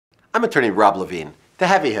I'm attorney Rob Levine, the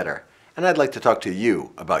heavy hitter, and I'd like to talk to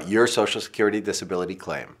you about your Social Security disability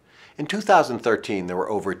claim. In 2013, there were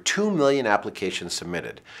over 2 million applications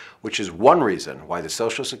submitted, which is one reason why the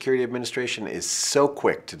Social Security Administration is so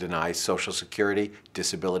quick to deny Social Security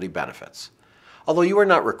disability benefits. Although you are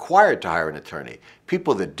not required to hire an attorney,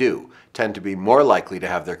 people that do tend to be more likely to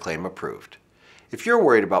have their claim approved. If you're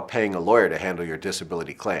worried about paying a lawyer to handle your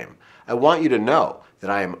disability claim, I want you to know that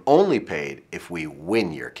I am only paid if we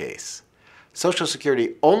win your case. Social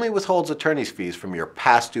Security only withholds attorney's fees from your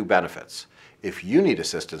past due benefits. If you need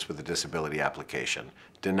assistance with a disability application,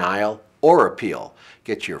 denial, or appeal,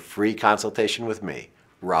 get your free consultation with me,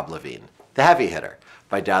 Rob Levine, the heavy hitter,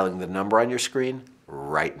 by dialing the number on your screen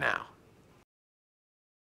right now.